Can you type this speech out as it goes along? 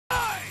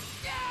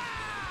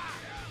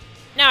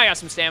I got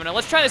some stamina.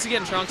 Let's try this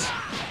again, Trunks.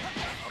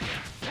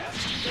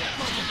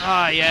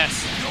 Ah,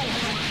 yes.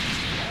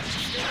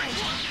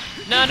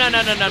 No.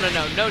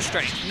 No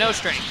strength. No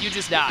strength. You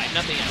just die.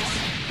 Nothing else.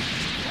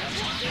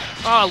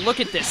 Oh,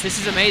 look at this. This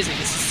is amazing.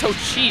 This is so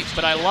cheap,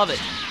 but I love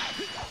it.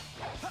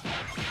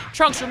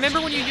 Trunks, remember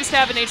when you used to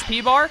have an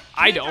HP bar?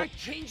 I don't.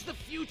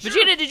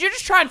 Vegeta, did you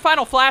just try and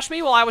Final Flash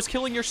me while I was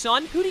killing your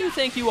son? Who do you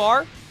think you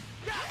are?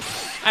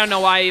 I don't know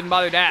why I even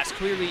bothered to ask.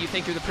 Clearly, you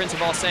think you're the Prince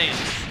of all Saiyans.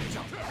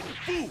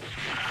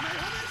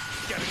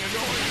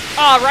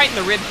 Ah, right in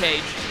the rib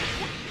cage.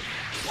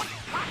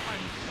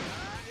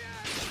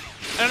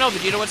 I don't know,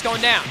 Vegeta, what's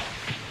going down?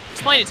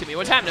 Explain it to me.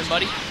 What's happening,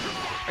 buddy?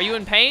 Are you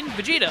in pain?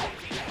 Vegeta.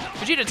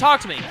 Vegeta, talk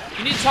to me.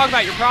 You need to talk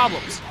about your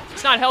problems.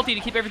 It's not healthy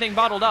to keep everything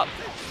bottled up.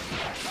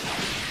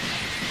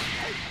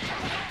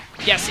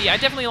 Yeah, see, I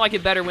definitely like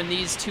it better when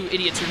these two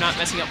idiots are not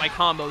messing up my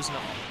combos and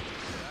all.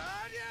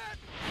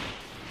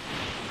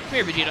 Come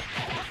here, Vegeta.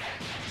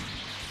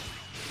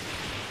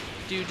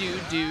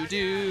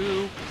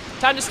 Do.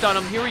 Time to stun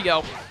him. Here we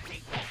go.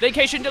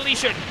 Vacation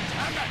deletion.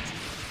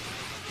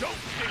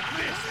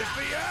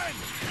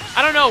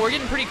 I don't know. We're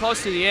getting pretty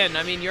close to the end.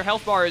 I mean, your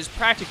health bar is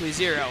practically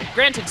 0.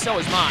 Granted, so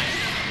is mine.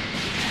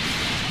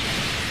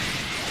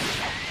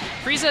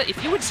 Frieza,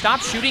 if you would stop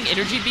shooting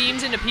energy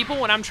beams into people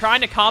when I'm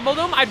trying to combo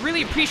them, I'd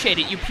really appreciate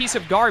it, you piece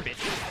of garbage.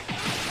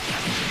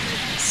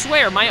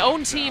 Swear, my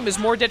own team is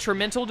more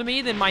detrimental to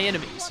me than my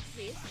enemies.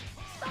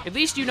 At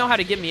least you know how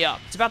to get me up.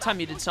 It's about time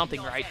you did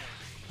something right.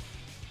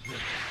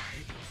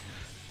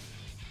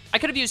 I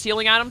could have used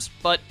healing items,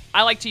 but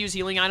I like to use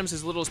healing items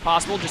as little as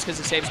possible just because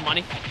it saves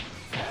money.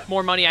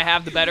 More money I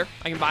have, the better.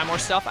 I can buy more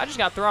stuff. I just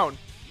got thrown.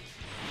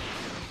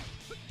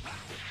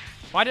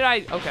 Why did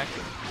I... Okay.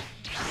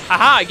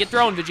 Haha, get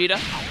thrown, Vegeta.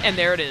 And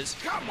there it is.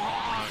 Come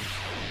on!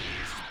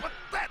 This is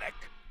pathetic.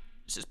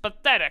 This is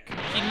pathetic.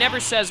 He never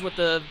says what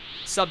the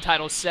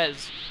subtitle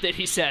says that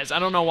he says. I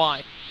don't know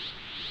why.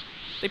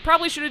 They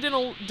probably should have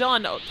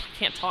done... Oh, I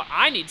can't talk.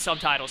 I need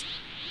subtitles.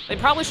 They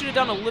probably should have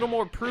done a little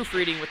more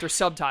proofreading with their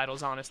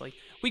subtitles, honestly.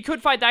 We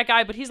could fight that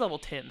guy, but he's level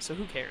 10, so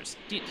who cares?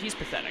 He's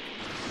pathetic.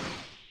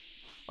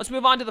 Let's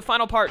move on to the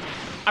final part.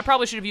 I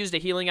probably should have used a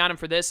healing item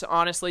for this,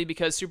 honestly,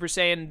 because Super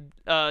Saiyan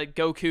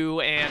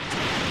Goku and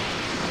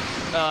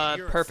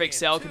Perfect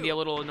Cell can be a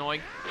little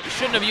annoying.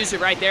 Shouldn't have used it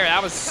right there.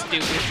 That was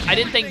stupid. I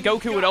didn't think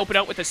Goku would open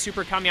up with a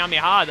Super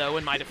Kamehameha, though,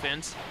 in my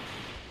defense.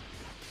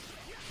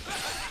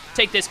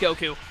 Take this,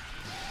 Goku.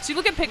 See,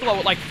 look at Piccolo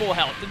with, like, full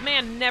health. The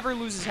man never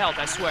loses health,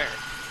 I swear.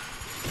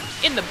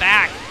 In the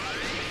back.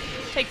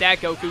 Take that,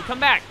 Goku. Come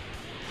back.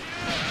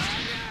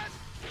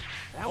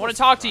 I want to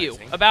talk to you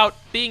about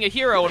being a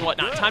hero and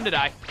whatnot. Time to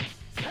die.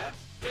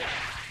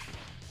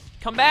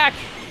 Come back.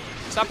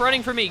 Stop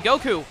running from me.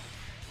 Goku.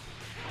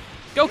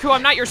 Goku,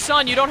 I'm not your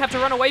son. You don't have to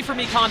run away from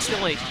me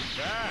constantly.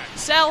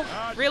 Cell?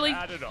 Really?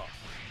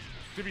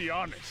 To be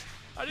honest,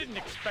 I didn't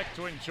expect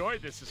to enjoy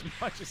this as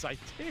much as I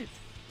did.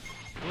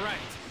 Right.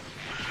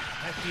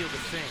 I feel the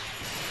same.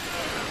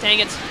 Dang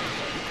it.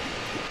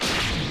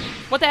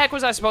 What the heck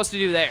was I supposed to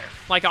do there?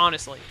 Like,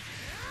 honestly.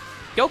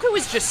 Goku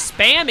is just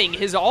spamming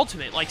his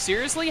ultimate. Like,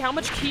 seriously? How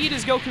much ki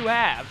does Goku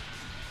have?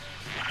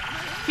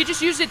 He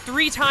just used it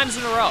 3 times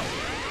in a row.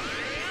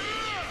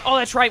 Oh,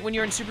 that's right. When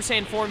you're in Super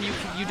Saiyan form,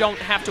 you don't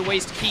have to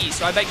waste ki.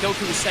 So I bet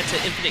Goku is set to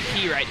infinite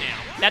ki right now.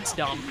 That's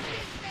dumb.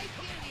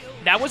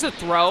 That was a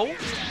throw?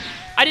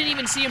 I didn't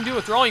even see him do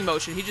a throwing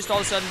motion. He just all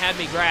of a sudden had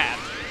me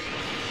grabbed.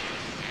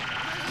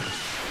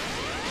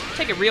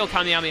 Take a real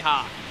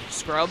Kamehameha,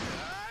 scrub.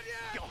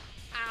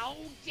 How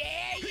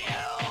dare you!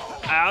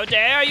 How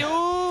dare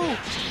you!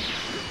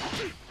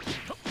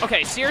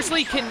 Okay,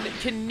 seriously,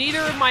 can neither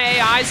of my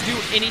AIs do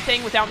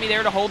anything without me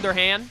there to hold their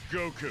hand?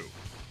 Goku,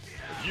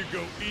 if you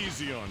go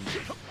easy on me,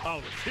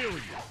 I'll kill you.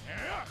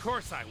 Of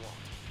course I won't.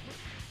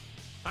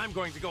 I'm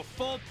going to go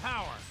full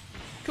power.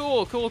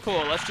 Cool.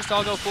 Let's just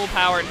all go full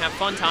power and have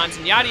fun times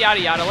and yada yada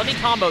yada. Let me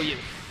combo you.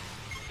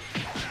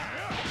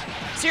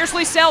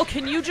 Seriously, Cell,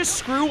 can you just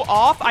screw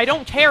off? I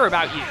don't care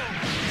about you.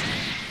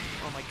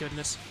 Oh my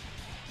goodness.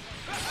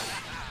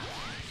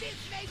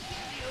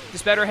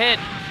 This better hit.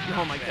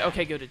 Oh my god.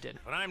 Okay, good, it did.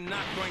 But I'm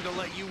not going to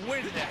let you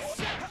win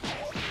this.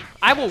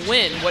 I will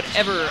win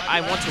whatever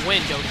I want to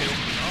win, Goku.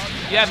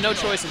 You have no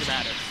choice in the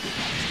matter.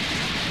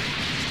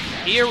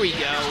 Here we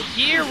go.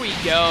 Here we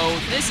go.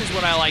 This is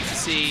what I like to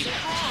see.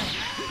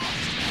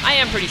 I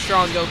am pretty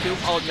strong, Goku,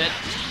 I'll admit.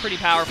 Pretty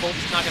powerful,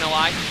 not gonna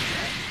lie.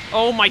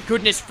 Oh my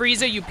goodness,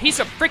 Frieza, you piece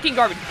of freaking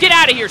garbage. Get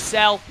out of here,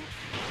 Cell.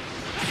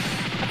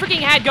 I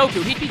freaking had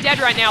Goku. He'd be dead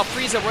right now if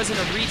Frieza wasn't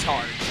a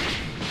retard.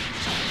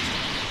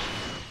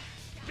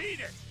 Beat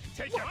it!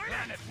 Take your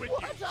planet with you!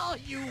 What are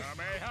you?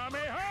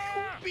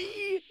 Kamehameha!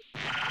 Be?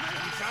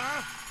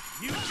 Frieza,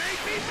 you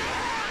made me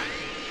mad!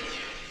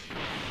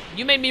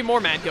 You made me more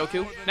mad,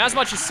 Goku. Not as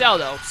much as Cell,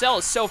 though. Cell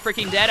is so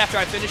freaking dead after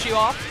I finish you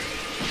off.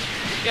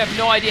 You have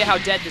no idea how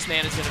dead this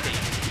man is gonna be.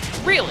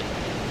 Really?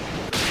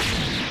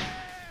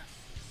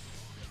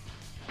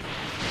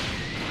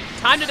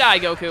 Time to die,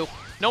 Goku.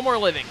 No more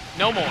living.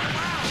 No more.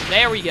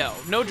 There we go.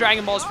 No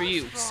Dragon Balls for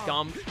you,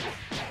 scum.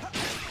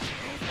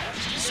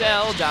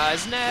 Cell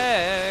dies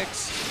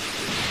next.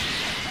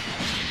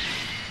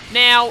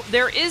 Now,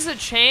 there is a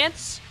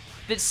chance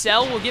that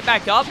Cell will get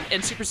back up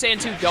and Super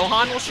Saiyan 2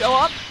 Gohan will show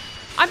up.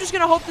 I'm just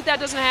gonna hope that that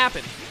doesn't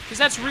happen, because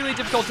that's really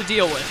difficult to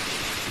deal with.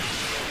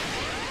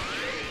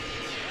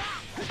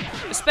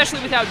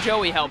 Especially without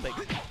Joey helping.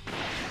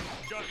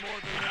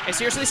 Hey,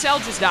 seriously, Cell,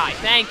 just die.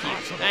 Thank you.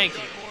 Thank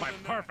you. My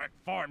perfect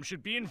form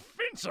should be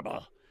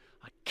invincible.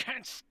 I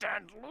can't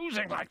stand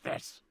losing like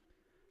this.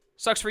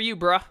 Sucks for you,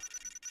 bruh.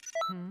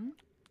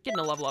 Getting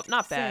a level up,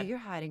 not So bad. you're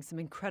hiding some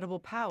incredible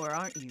power,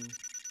 aren't you?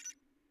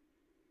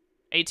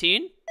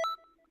 18?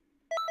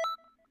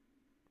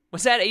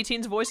 Was that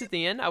 18's voice at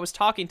the end? I was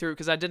talking through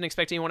because I didn't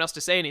expect anyone else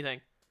to say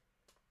anything.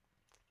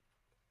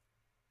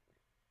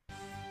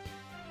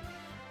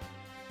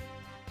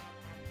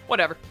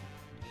 Whatever.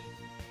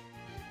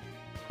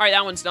 Alright,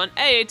 that one's done.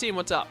 Hey, 18,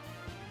 what's up?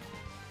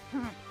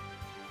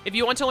 If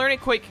you want to learn it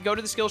quick, go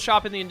to the skill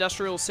shop in the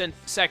industrial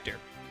sector.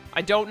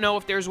 I don't know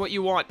if there's what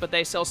you want, but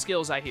they sell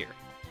skills, I hear.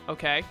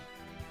 Okay.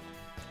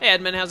 Hey,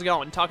 Edmund, how's it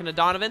going? Talking to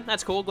Donovan?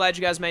 That's cool. Glad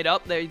you guys made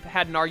up. They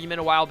had an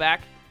argument a while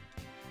back.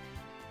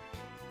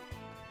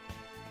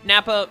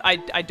 Nappa,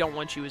 I don't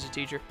want you as a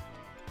teacher.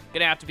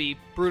 Gonna have to be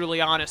brutally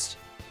honest.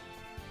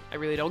 I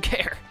really don't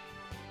care.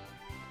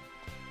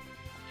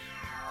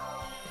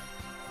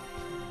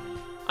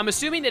 I'm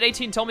assuming that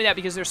 18 told me that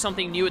because there's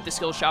something new at the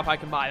skill shop I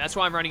can buy. That's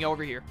why I'm running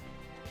over here.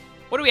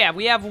 What do we have?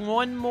 We have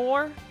one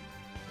more?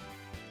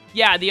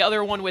 Yeah, the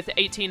other one with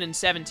 18 and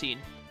 17.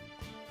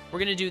 We're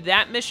gonna do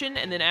that mission,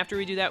 and then after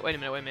we do that... Wait a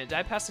minute. Did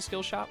I pass the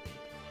skill shop?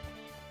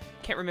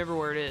 Can't remember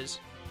where it is.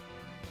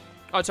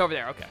 Oh, it's over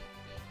there. Okay.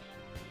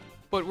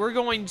 But we're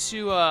going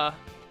to,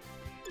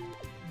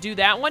 do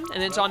that one,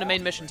 and then it's on to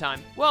main mission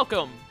time.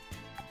 Welcome!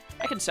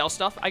 I can sell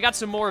stuff. I got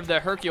some more of the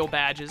Hercule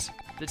badges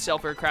that sell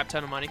for a crap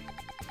ton of money.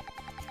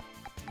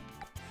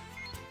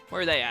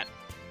 Where are they at?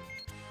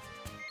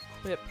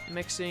 Equip,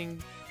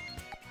 mixing.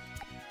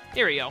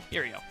 Here we go.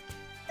 Here we go.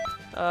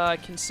 I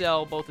can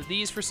sell both of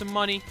these for some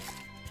money.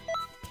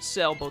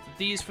 Sell both of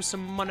these for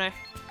some money.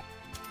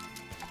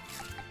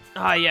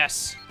 Ah,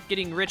 yes.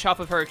 Getting rich off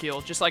of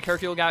Hercule, just like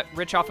Hercule got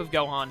rich off of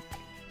Gohan.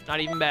 Not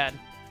even bad.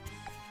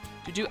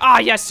 Ah,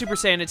 yes, Super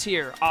Saiyan, it's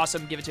here.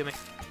 Awesome, give it to me.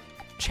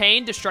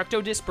 Chain,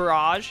 Destructo Disc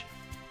Barrage.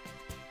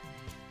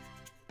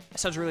 That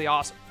sounds really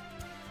awesome.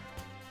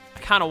 I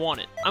kind of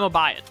want it. I'm gonna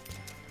buy it.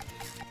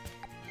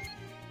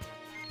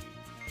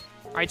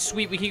 Alright,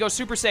 sweet, we can go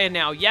Super Saiyan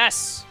now.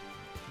 Yes!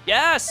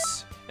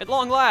 Yes! At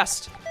long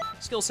last.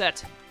 Skill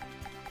set.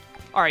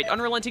 Alright,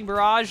 Unrelenting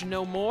Barrage,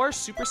 no more.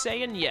 Super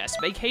Saiyan, yes.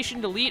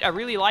 Vacation Delete, I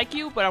really like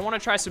you, but I want to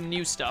try some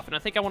new stuff, and I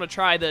think I want to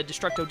try the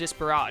Destructo Disc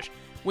Barrage.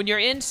 When you're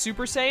in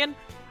Super Saiyan,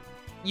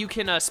 you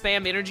can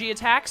spam energy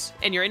attacks,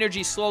 and your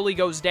energy slowly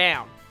goes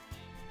down.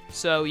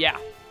 So, yeah.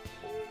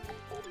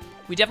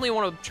 We definitely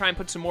want to try and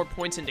put some more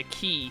points into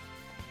Ki,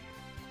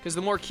 because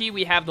the more Ki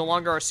we have, the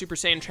longer our Super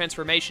Saiyan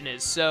transformation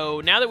is.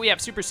 So, now that we have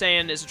Super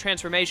Saiyan as a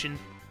transformation,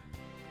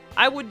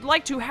 I would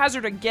like to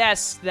hazard a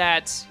guess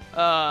that,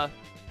 what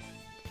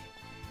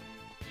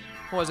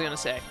was I going to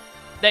say?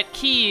 That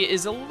Ki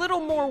is a little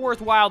more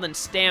worthwhile than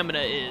Stamina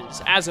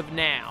is, as of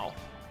now.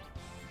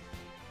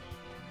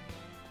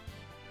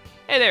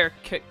 Hey there,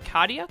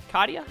 Kadia?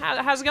 Kadia?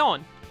 How's it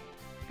going?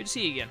 Good to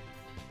see you again.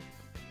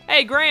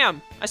 Hey,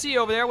 Graham! I see you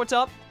over there. What's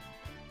up?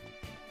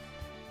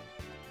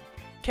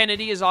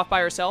 Kennedy is off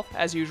by herself,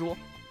 as usual.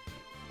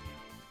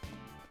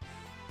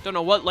 Don't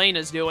know what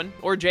Lena's doing,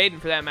 or Jaden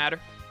for that matter.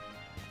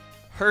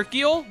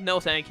 Hercule? No,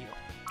 thank you.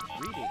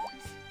 Greetings.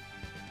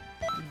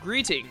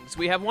 Greetings.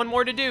 We have one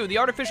more to do. The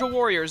Artificial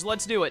Warriors.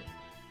 Let's do it.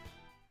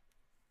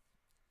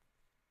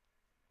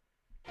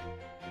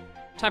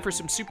 Time for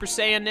some Super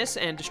Saiyan-ness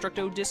and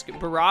Destructo Disc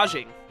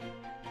Barraging.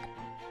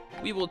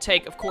 We will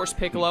take, of course,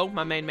 Piccolo,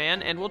 my main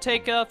man, and we'll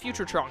take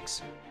Future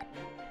Trunks.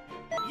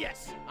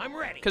 Yes, I'm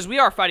ready. Because we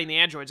are fighting the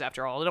androids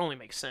after all. It only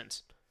makes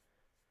sense.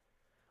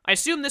 I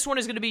assume this one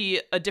is going to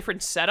be a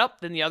different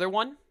setup than the other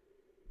one,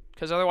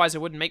 because otherwise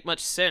it wouldn't make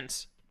much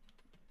sense.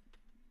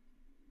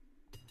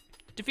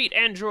 Defeat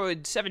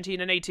Android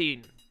 17 and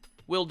 18.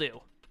 Will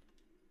do.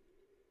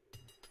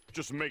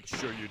 Just make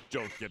sure you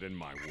don't get in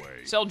my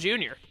way. Cell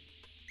Jr.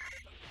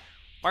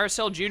 Why is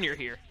Cell Jr.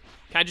 here?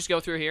 Can I just go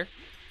through here?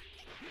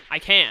 I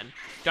can.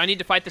 Do I need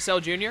to fight the Cell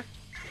Jr.?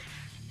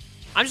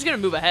 I'm just going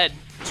to move ahead.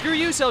 Screw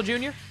you, Cell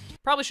Jr.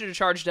 Probably should have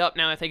charged up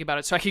now that I think about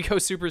it so I could go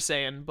Super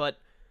Saiyan, but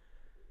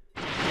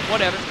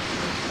whatever.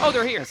 Oh,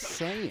 they're here. A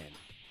Saiyan.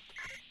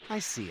 I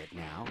see it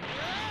now.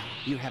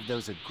 You have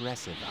those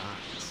aggressive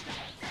eyes.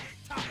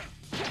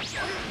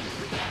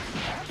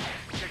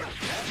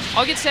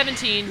 I'll get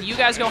 17. You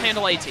guys go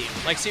handle 18.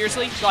 Like,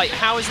 seriously? Like,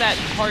 how is that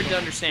hard to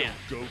understand?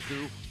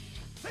 Goku?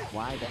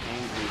 Why the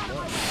angry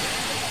look?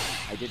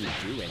 I didn't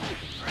do anything.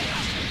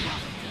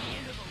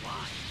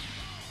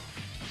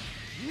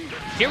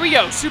 Here we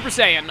go, Super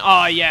Saiyan.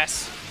 Oh,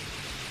 yes.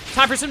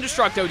 Time for some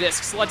Destructo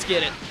Discs. Let's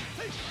get it.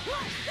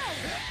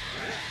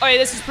 Oh, yeah,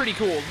 this is pretty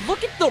cool.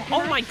 Look at them.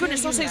 Oh, my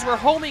goodness. Those things were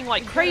homing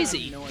like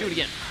crazy. Do it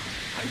again.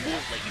 I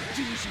won't let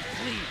you do as you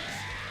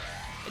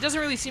please. It doesn't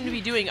really seem to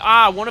be doing...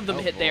 Ah, one of them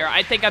hit there.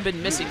 I think I've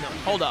been missing them.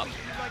 Hold up.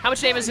 How much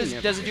damage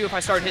does it do if I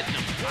start hitting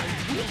them?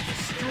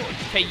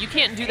 Okay, you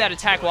can't do that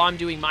attack while I'm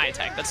doing my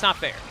attack. That's not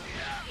fair.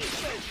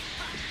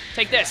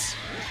 Take this.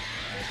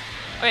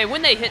 Okay,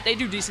 when they hit, they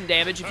do decent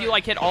damage. If you,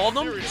 like, hit all of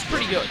them, it's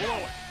pretty good.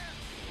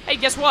 Hey,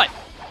 guess what?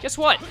 Guess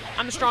what?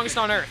 I'm the strongest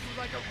on Earth.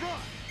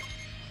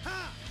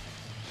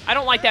 I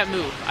don't like that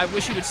move. I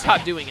wish you would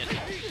stop doing it.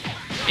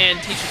 And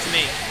teach it to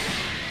me.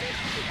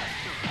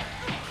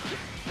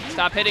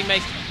 Stop hitting me.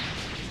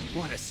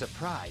 What a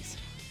surprise.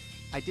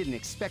 I didn't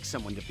expect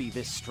someone to be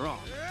this strong.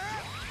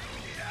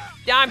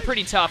 Yeah, I'm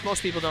pretty tough.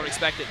 Most people don't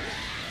expect it.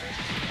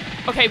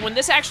 Okay, when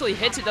this actually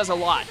hits, it does a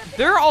lot.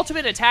 Their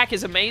ultimate attack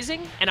is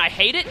amazing, and I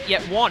hate it,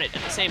 yet want it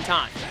at the same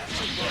time.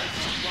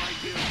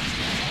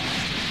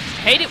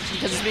 Hate it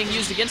because it's being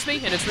used against me,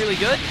 and it's really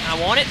good. I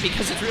want it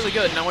because it's really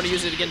good, and I want to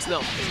use it against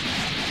them.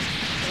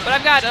 But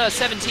I've got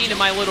 17 in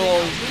my little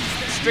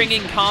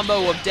stringing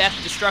combo of death,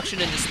 destruction,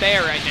 and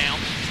despair right now.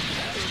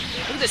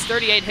 Look at this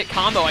 38-hit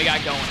combo I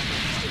got going.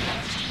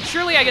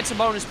 Surely I get some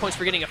bonus points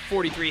for getting a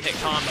 43-hit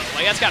combo.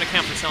 Like, that's got to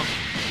count for something.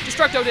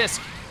 Destructo Disc.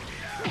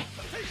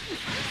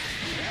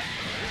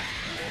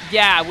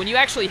 Yeah, when you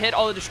actually hit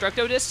all the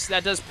Destructo Discs,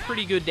 that does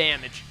pretty good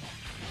damage.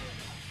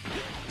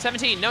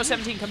 17. No,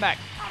 17, come back.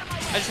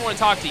 I just want to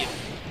talk to you.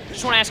 I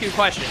just want to ask you a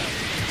question.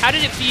 How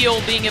did it feel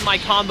being in my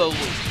combo loop?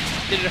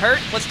 Did it hurt?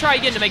 Let's try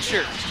again to make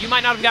sure. You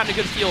might not have gotten a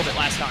good feel of it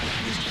last time.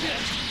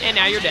 And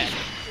now you're dead.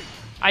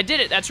 I did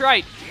it, that's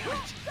right.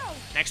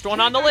 Next one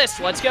on the list.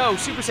 Let's go.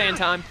 Super Saiyan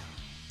time.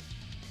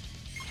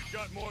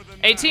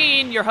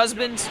 18, your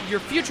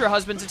future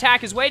husband's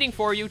attack is waiting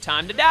for you.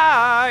 Time to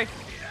die.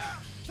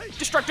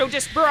 Destructo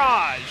Disc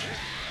Barrage.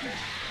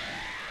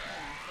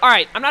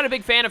 Alright, I'm not a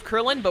big fan of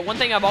Krillin, but one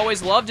thing I've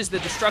always loved is the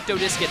Destructo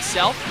Disc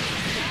itself.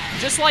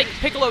 Just like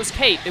Piccolo's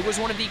cape, it was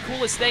one of the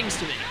coolest things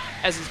to me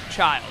as a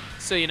child.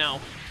 So, you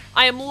know,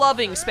 I am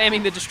loving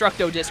spamming the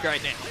Destructo Disc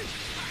right now.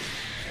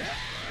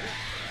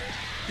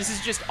 This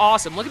is just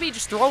awesome. Look at me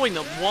just throwing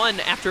them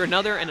one after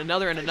another and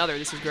another and another.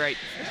 This is great.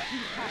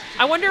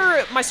 I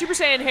wonder, my Super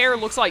Saiyan hair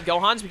looks like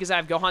Gohan's because I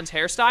have Gohan's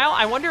hairstyle.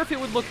 I wonder if it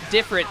would look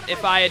different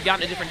if I had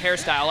gotten a different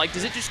hairstyle. Like,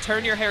 does it just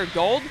turn your hair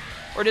gold?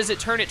 Or does it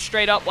turn it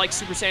straight up like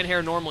Super Saiyan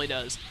hair normally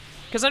does?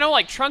 Because I know,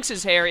 like,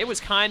 Trunks' hair, it was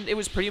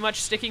pretty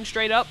much sticking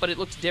straight up, but it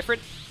looked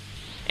different.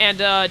 And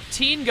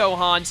Teen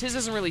Gohan's, his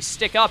doesn't really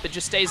stick up. It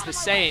just stays the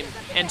same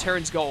and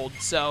turns gold.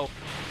 So,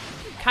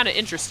 kind of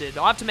interested.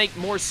 I'll have to make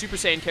more Super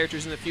Saiyan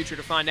characters in the future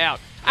to find out.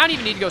 I don't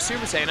even need to go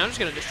Super Saiyan. I'm just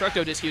going to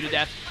Destructo Disc you to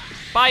death.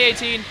 Bye,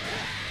 18.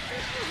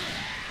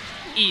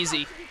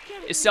 Easy.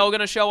 Is Cell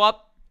going to show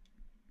up?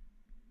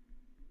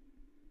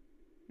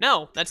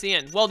 No, that's the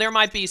end. Well, there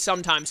might be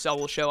sometimes Cell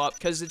will show up,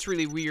 because it's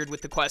really weird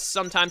with the quests.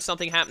 Sometimes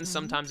something happens,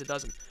 sometimes it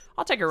doesn't.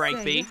 I'll take a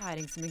rank B. You're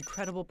hiding some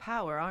incredible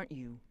power, aren't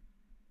you?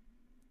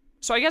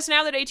 So I guess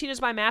now that 18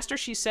 is my master,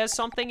 she says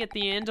something at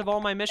the end of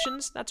all my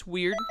missions. That's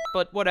weird,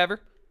 but whatever.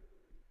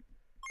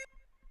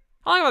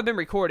 How long have I been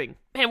recording?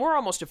 Man, we're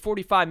almost at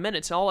 45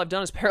 minutes, and all I've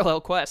done is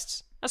parallel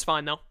quests. That's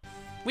fine, though.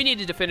 We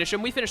needed to finish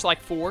them. We finished like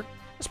 4.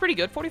 That's pretty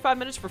good. 45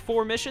 minutes for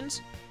 4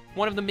 missions.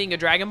 One of them being a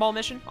Dragon Ball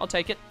mission. I'll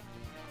take it.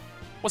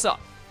 What's up?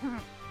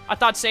 I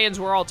thought Saiyans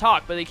were all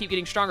talk, but they keep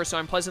getting stronger, so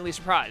I'm pleasantly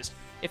surprised.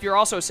 If you're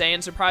also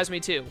Saiyan, surprise me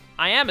too.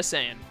 I am a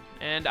Saiyan,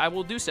 and I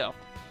will do so.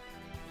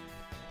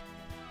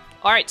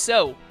 Alright,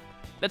 so,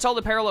 that's all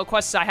the parallel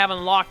quests I have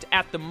unlocked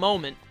at the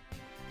moment.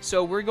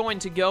 So we're going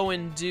to go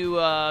and do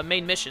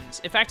main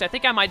missions. In fact, I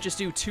think I might just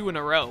do 2 in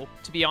a row,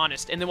 to be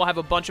honest, and then we'll have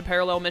a bunch of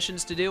parallel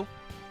missions to do.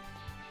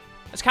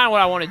 That's kind of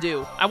what I want to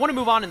do. I want to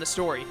move on in the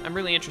story. I'm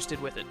really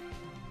interested with it.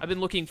 I've been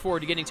looking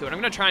forward to getting to it. I'm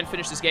going to try and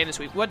finish this game this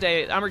week. What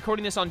day? I'm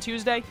recording this on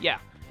Tuesday? Yeah.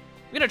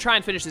 I'm going to try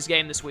and finish this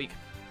game this week.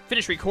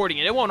 Finish recording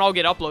it. It won't all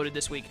get uploaded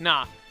this week.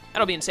 Nah.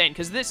 That'll be insane,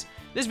 because this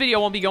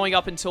video won't be going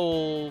up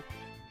until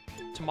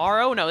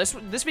tomorrow? No,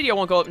 this video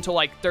won't go up until,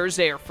 like,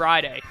 Thursday or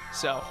Friday,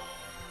 so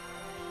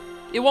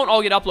it won't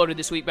all get uploaded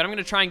this week, but I'm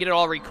going to try and get it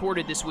all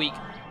recorded this week.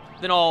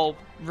 Then I'll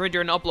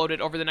render and upload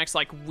it over the next,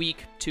 like,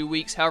 week, 2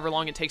 weeks, however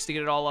long it takes to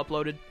get it all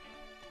uploaded.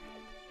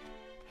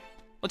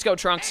 Let's go,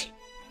 Trunks.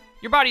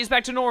 Your body is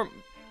back to normal.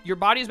 Your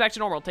body is back to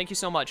normal. Thank you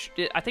so much.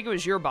 I think it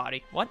was your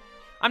body. What?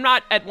 I'm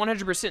not at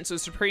 100%, so the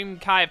Supreme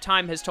Kai of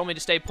Time has told me to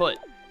stay put.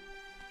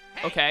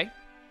 Okay.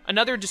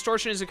 Another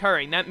distortion is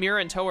occurring. That mirror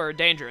and Toa are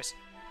dangerous.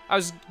 I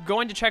was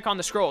going to check on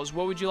the scrolls.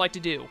 What would you like to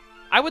do?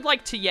 I would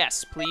like to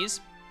yes, please.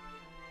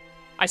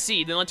 I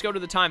see. Then let's go to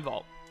the time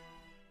vault.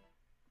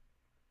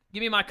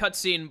 Give me my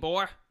cutscene,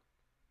 boy.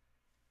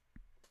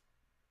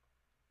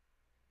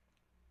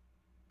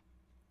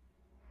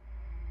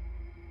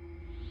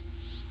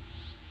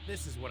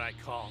 This is what I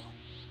call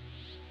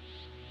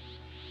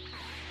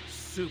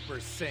Super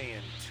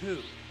Saiyan 2.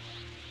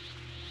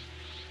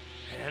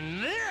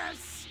 And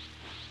this...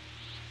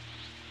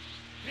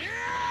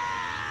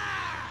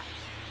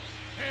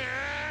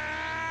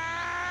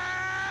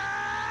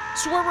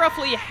 So we're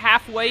roughly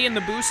halfway in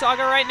the Buu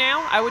Saga right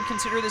now. I would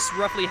consider this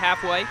roughly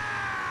halfway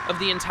of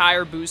the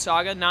entire Buu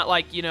Saga. Not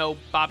like, you know,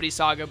 Babidi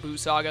Saga, Buu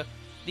Saga.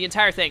 The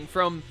entire thing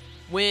from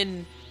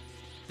when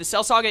the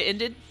Cell Saga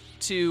ended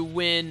to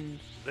when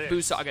This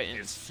Boo Saga is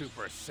ends.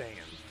 Super Saiyan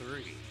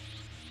 3.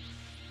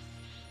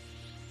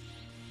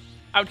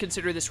 I would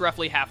consider this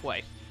roughly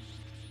halfway.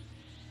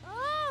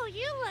 Oh,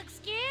 you look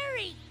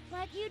scary,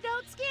 but you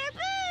don't scare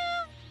Boo.